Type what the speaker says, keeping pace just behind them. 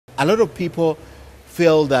a lot of people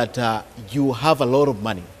feel that you have a lot of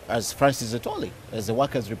money as Francis Atwoli, as a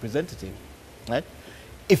workers' representative, right?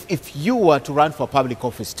 If you were to run for public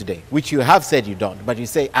office today, which you have said you don't, but you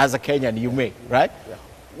say as a Kenyan you may, right? Yeah.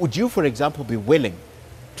 Would you, for example, be willing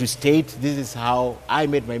to state this is how I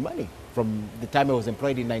made my money from the time I was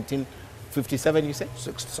employed in 1957, you say?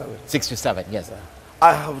 67. 67, yes.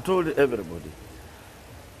 I have told everybody,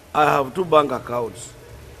 I have 2 bank accounts.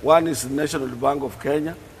 One is National Bank of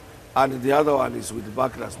Kenya, and the other one is with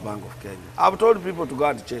Barclays Bank of Kenya. I've told people to go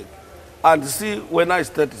and check and see when I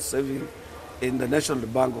started saving in the National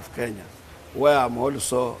Bank of Kenya, where I'm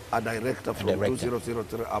also a director from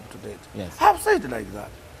 2003 up to date. Yes. I've said it like that.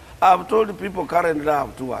 I've told people currently I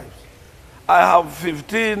have 2 wives. I have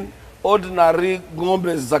 15 ordinary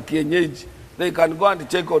ngombes za kienyeji. They can go and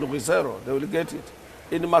check on Wisero. They will get it.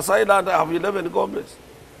 In Masai land, I have 11 ngombes.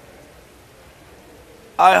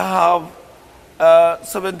 I have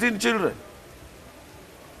 17 children.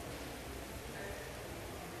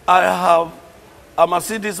 I have a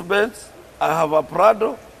Mercedes-Benz. I have a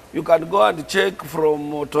Prado. You can go and check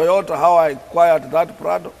from Toyota how I acquired that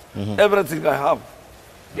Prado. Everything I have.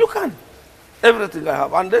 You can. Everything I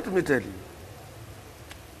have. And let me tell you,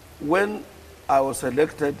 when I was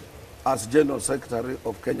elected as General Secretary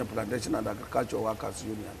of Kenya Plantation and Agricultural Workers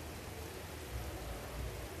Union,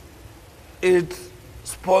 it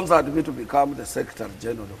sponsored me to become the Secretary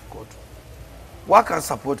General of COTU. Workers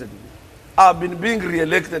supported me. I've been being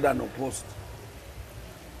re-elected and opposed.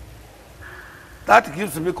 That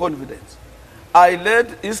gives me confidence. I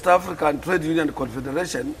led East African Trade Union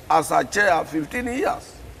Confederation as a chair 15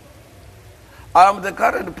 years. I am the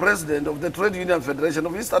current president of the Trade Union Federation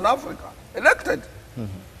of Eastern Africa, elected.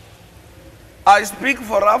 I speak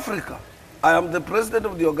for Africa. I am the president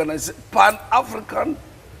of the Pan-African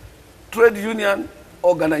Trade Union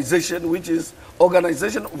Organization, which is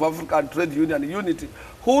Organization of African Trade Union Unity,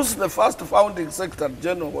 whose the first founding Secretary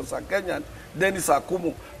General was a Kenyan, Dennis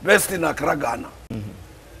Akumu, based in Accra, Ghana.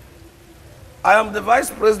 I am the Vice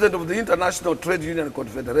President of the International Trade Union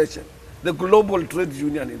Confederation, the global trade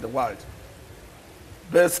union in the world,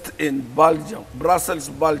 based in Belgium, Brussels,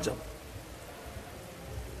 Belgium.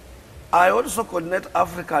 I also coordinate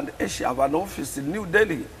Africa and Asia. I have an office in New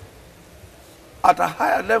Delhi at a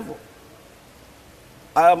higher level.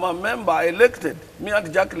 I am a member elected, me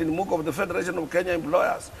and Jacqueline Mook of the Federation of Kenya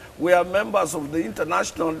Employers. We are members of the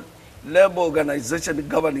International Labour Organization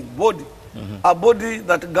governing body, a body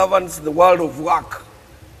that governs the world of work.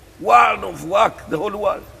 World of work, the whole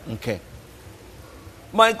world. Okay.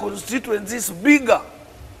 My constituency is bigger.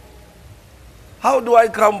 How do I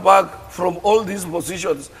come back from all these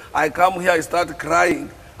positions? I come here, I start crying.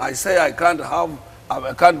 I say I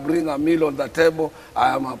can't bring a meal on the table.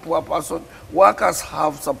 I am a poor person. Workers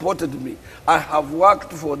have supported me. I have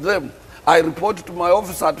worked for them. I report to my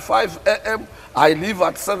office at 5 a.m. I leave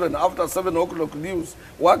at 7 after 7 o'clock news,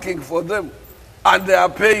 working for them. And they are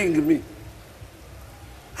paying me.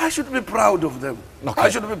 I should be proud of them. Okay. I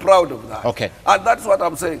should be proud of that. Okay. And that's what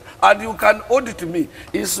I'm saying. And you can audit me.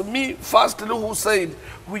 It's me firstly who said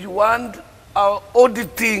we want our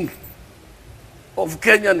auditing of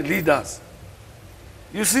Kenyan leaders.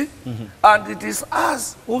 You see? And it is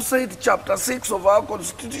us who said chapter 6 of our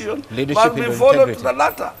constitution must be followed to the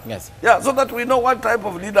latter. Yes. Yeah, so that we know what type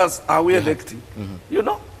of leaders are we electing. You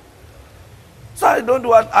know? So I don't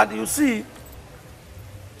want, and you see,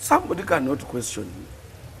 somebody cannot question me.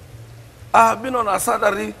 I have been on a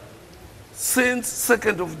salary since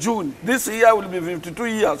 2nd of June. This year will be 52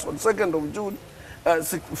 years on 2nd of June.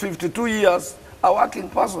 52 years, a working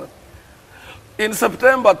person. In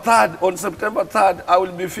September 3rd, on September 3rd, I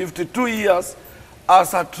will be 52 years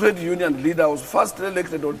as a trade union leader. I was first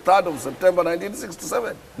elected on 3rd of September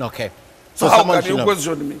 1967. Okay. So how can you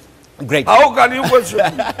question me? Great. How can you question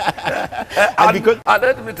me? And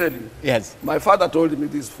let me tell you, yes, my father told me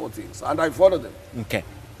these 4 things, and I follow them. Okay.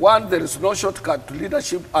 1, there is no shortcut to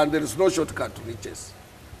leadership, and there is no shortcut to riches.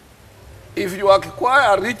 If you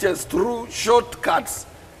acquire riches through shortcuts,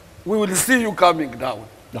 we will see you coming down.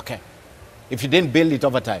 Okay. If you didn't build it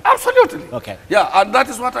over time. Absolutely. Okay. Yeah, and that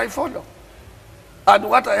is what I follow. And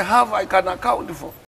what I have, I can account for.